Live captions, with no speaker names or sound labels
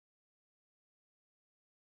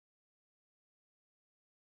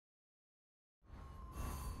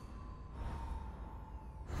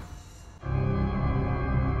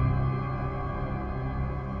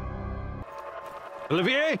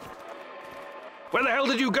Olivier? Where the hell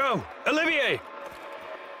did you go? Olivier!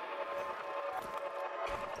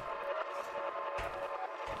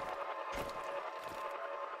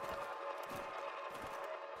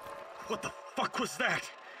 What the fuck was that?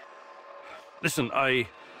 Listen,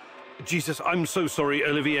 Jesus, I'm so sorry,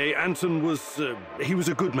 Olivier. Anton was, he was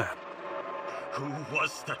a good man. Who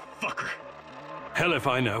was that fucker? Hell if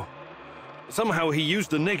I know. Somehow he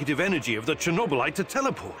used the negative energy of the Chernobylite to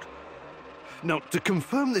teleport. Now, to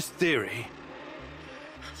confirm this theory...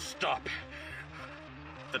 Stop.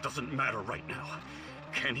 That doesn't matter right now.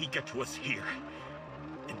 Can he get to us here?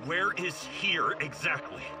 And where is here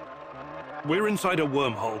exactly? We're inside a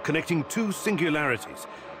wormhole connecting two singularities.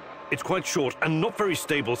 It's quite short and not very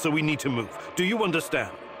stable, so we need to move. Do you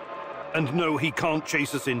understand? And no, he can't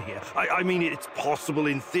chase us in here. I mean, it's possible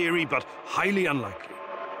in theory, but highly unlikely.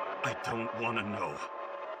 I don't want to know.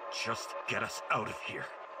 Just get us out of here.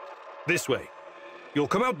 This way. You'll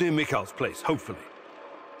come out near Mikhail's place, hopefully.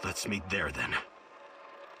 Let's meet there, then.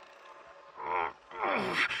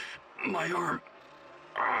 My arm.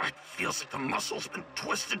 It feels like the muscle's been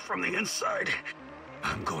twisted from the inside.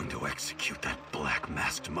 I'm going to execute that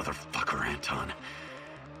black-masked motherfucker, Anton.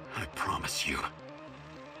 I promise you.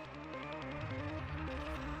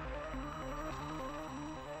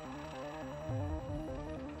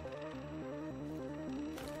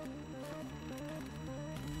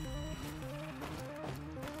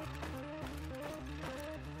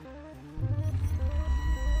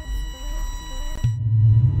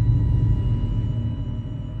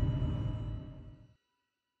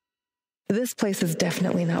 This place is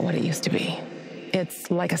definitely not what it used to be. It's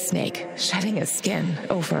like a snake, shedding its skin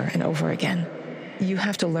over and over again. You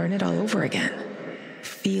have to learn it all over again.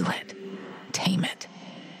 Feel it. Tame it.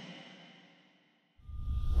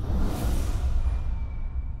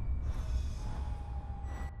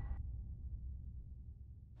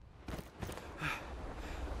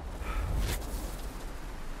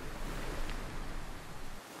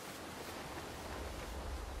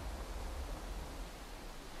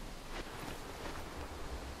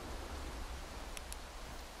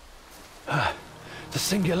 The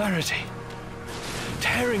singularity.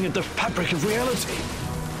 Tearing at the fabric of reality.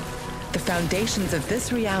 The foundations of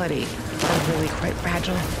this reality are really quite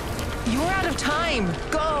fragile. You're out of time!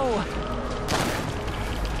 Go!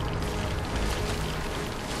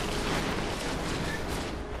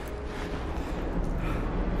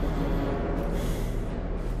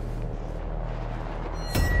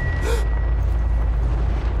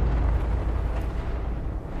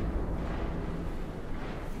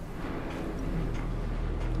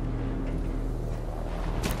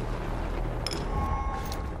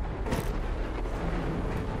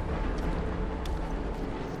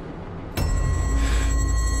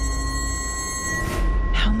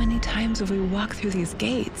 Have we walked through these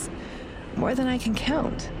gates? More than I can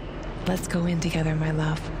count. Let's go in together, my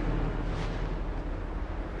love.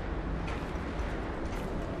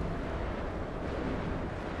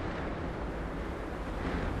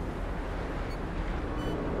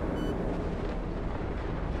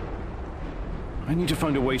 I need to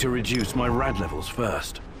find a way to reduce my rad levels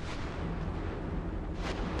first.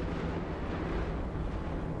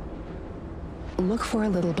 Look for a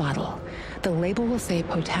little bottle. The label will say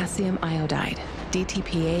potassium iodide,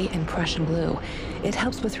 DTPA, and Prussian blue. It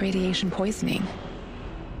helps with radiation poisoning.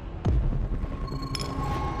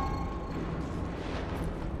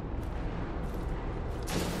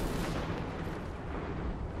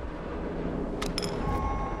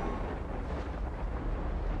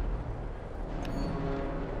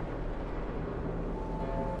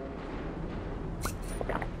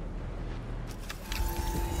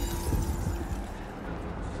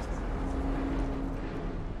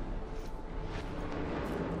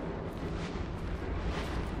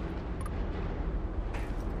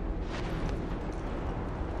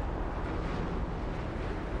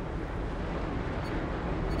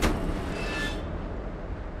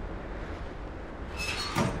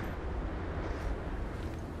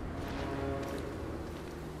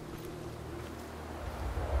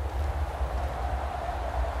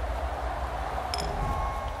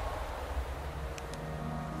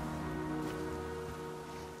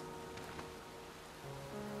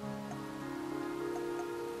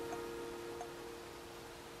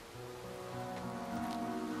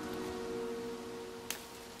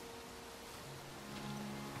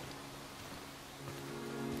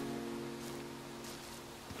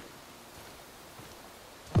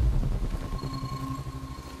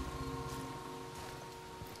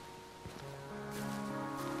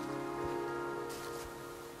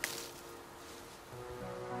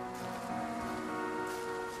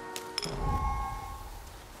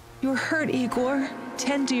 You're hurt, Igor.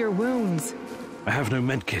 Tend to your wounds. I have no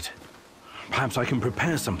medkit. Perhaps I can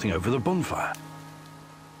prepare something over the bonfire.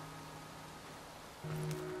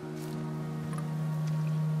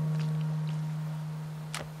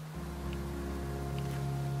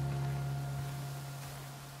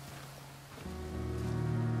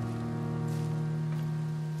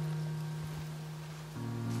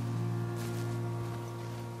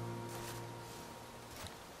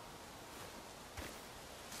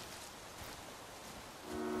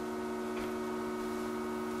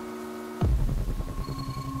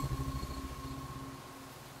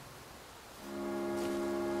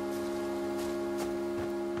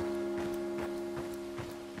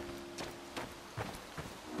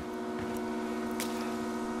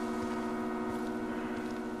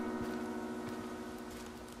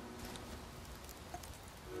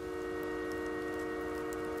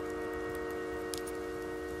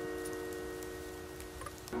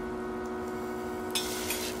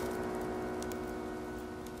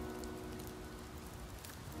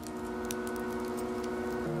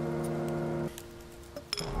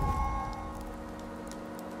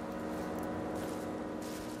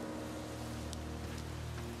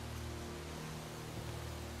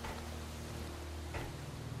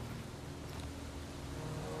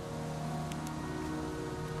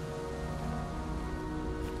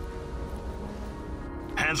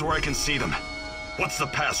 Hands where I can see them. What's the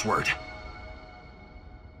password?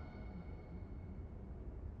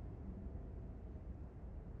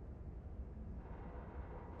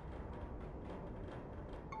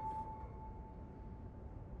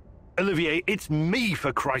 Olivier, it's me,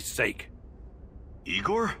 for Christ's sake.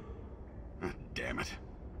 Igor? Oh, damn it.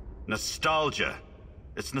 Nostalgia.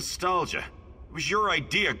 It's nostalgia. It was your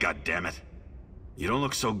idea, goddammit. You don't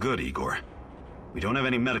look so good, Igor. We don't have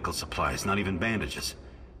any medical supplies, not even bandages.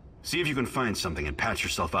 See if you can find something and patch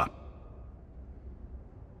yourself up.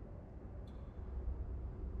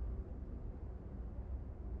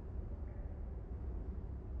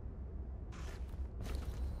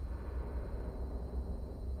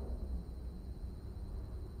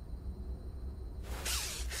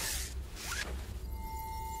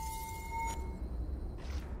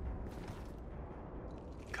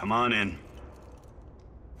 Come on in.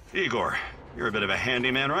 Igor, you're a bit of a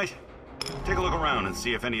handyman, right? Take a look around and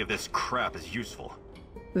see if any of this crap is useful.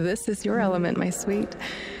 This is your element, my sweet.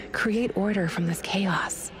 Create order from this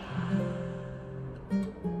chaos.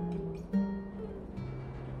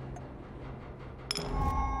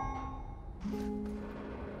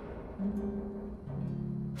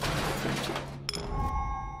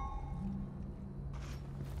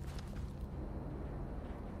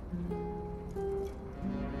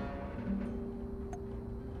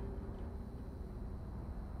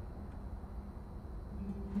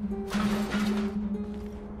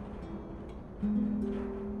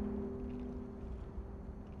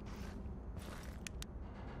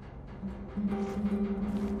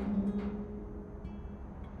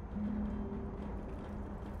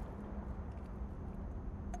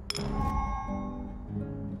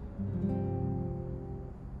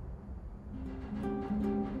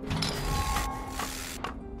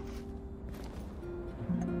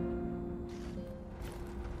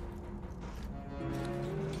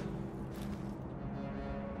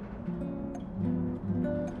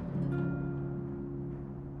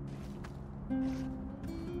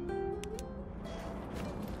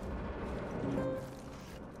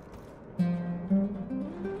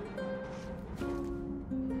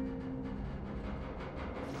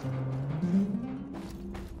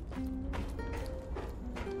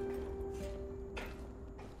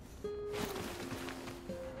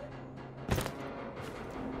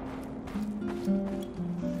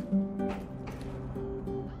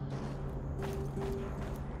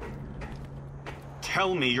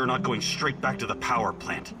 Tell me you're not going straight back to the power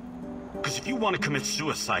plant. Because if you want to commit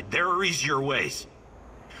suicide, there are easier ways.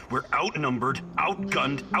 We're outnumbered,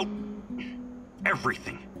 outgunned,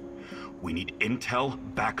 everything. We need intel,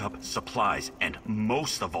 backup, supplies, and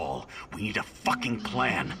most of all, we need a fucking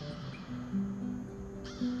plan.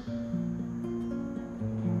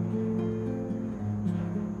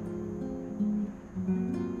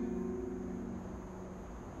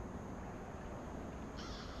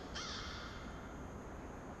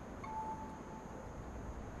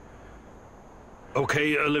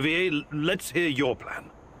 Okay, Olivier, let's hear your plan.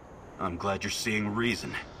 I'm glad you're seeing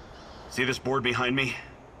reason. See this board behind me?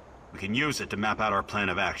 We can use it to map out our plan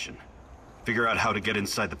of action. Figure out how to get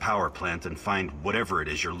inside the power plant and find whatever it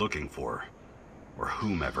is you're looking for. Or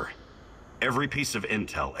whomever. Every piece of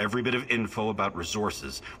intel, every bit of info about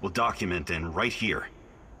resources, we'll document in right here.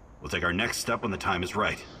 We'll take our next step when the time is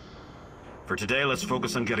right. For today, let's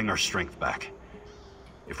focus on getting our strength back.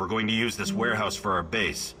 If we're going to use this warehouse for our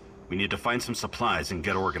base, we need to find some supplies and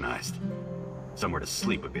get organized. Somewhere to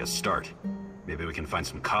sleep would be a start. Maybe we can find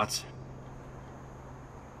some cots?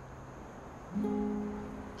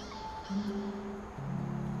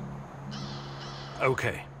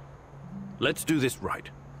 Okay. Let's do this right.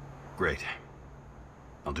 Great.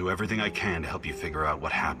 I'll do everything I can to help you figure out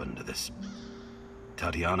what happened to this...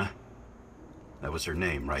 Tatiana? That was her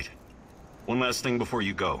name, right? One last thing before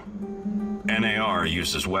you go. NAR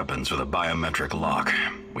uses weapons with a biometric lock.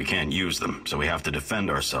 We can't use them, so we have to defend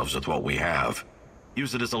ourselves with what we have.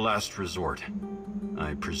 Use it as a last resort.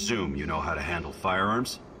 I presume you know how to handle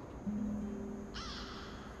firearms?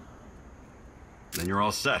 Then you're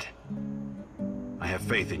all set. I have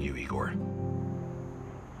faith in you, Igor.